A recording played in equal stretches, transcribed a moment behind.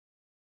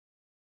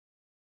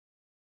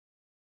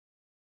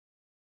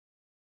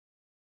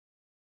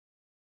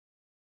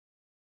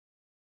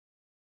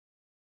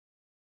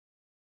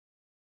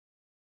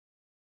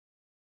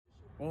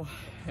Well,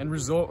 end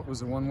result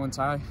was a 1-1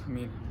 tie. I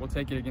mean, we'll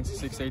take it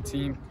against a 6A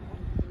team.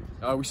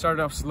 We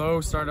started off slow,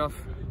 started off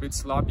a bit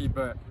sloppy,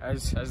 but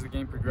as the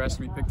game progressed,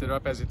 we picked it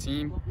up as a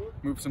team,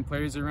 moved some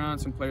players around,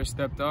 some players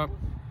stepped up,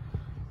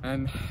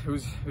 and it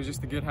was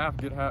just a good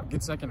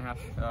second half.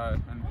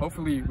 And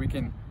hopefully we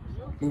can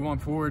move on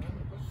forward,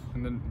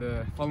 and then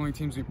the following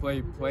teams we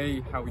play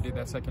how we did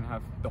that second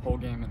half the whole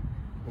game, and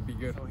we'll be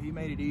good. So he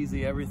made it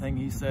easy. Everything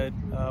he said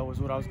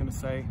was what I was going to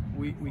say.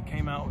 We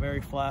came out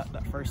very flat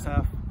that first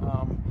half,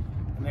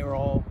 and they were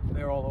all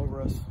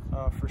over us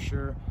for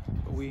sure.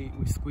 But we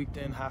squeaked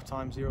in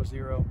halftime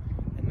 0-0,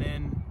 and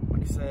then,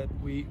 like I said,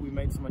 we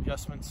made some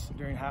adjustments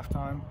during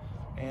halftime,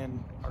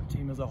 and our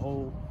team as a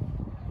whole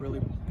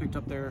really picked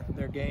up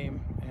their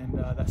game. And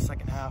that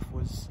second half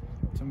was,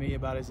 to me,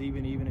 about as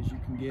even as you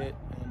can get.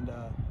 And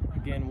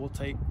again, we'll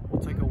take a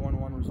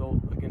 1-1 result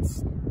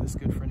against this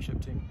good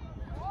Friendship team.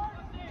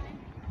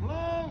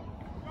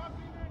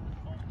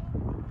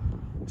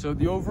 So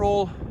the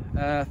overall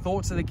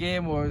thoughts of the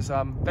game was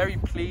I'm very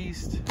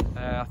pleased.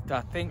 I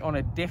think on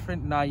a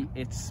different night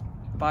it's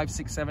 5,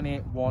 6, 7,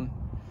 8, 1.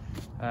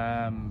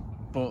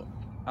 But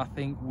I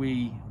think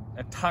we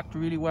attacked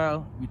really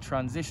well, we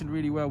transitioned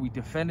really well, we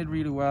defended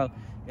really well,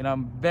 and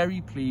I'm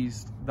very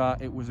pleased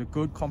that it was a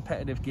good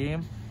competitive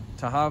game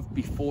to have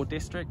before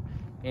district,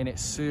 and it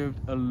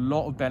served a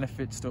lot of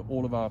benefits to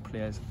all of our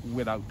players,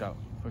 without doubt,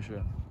 for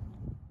sure.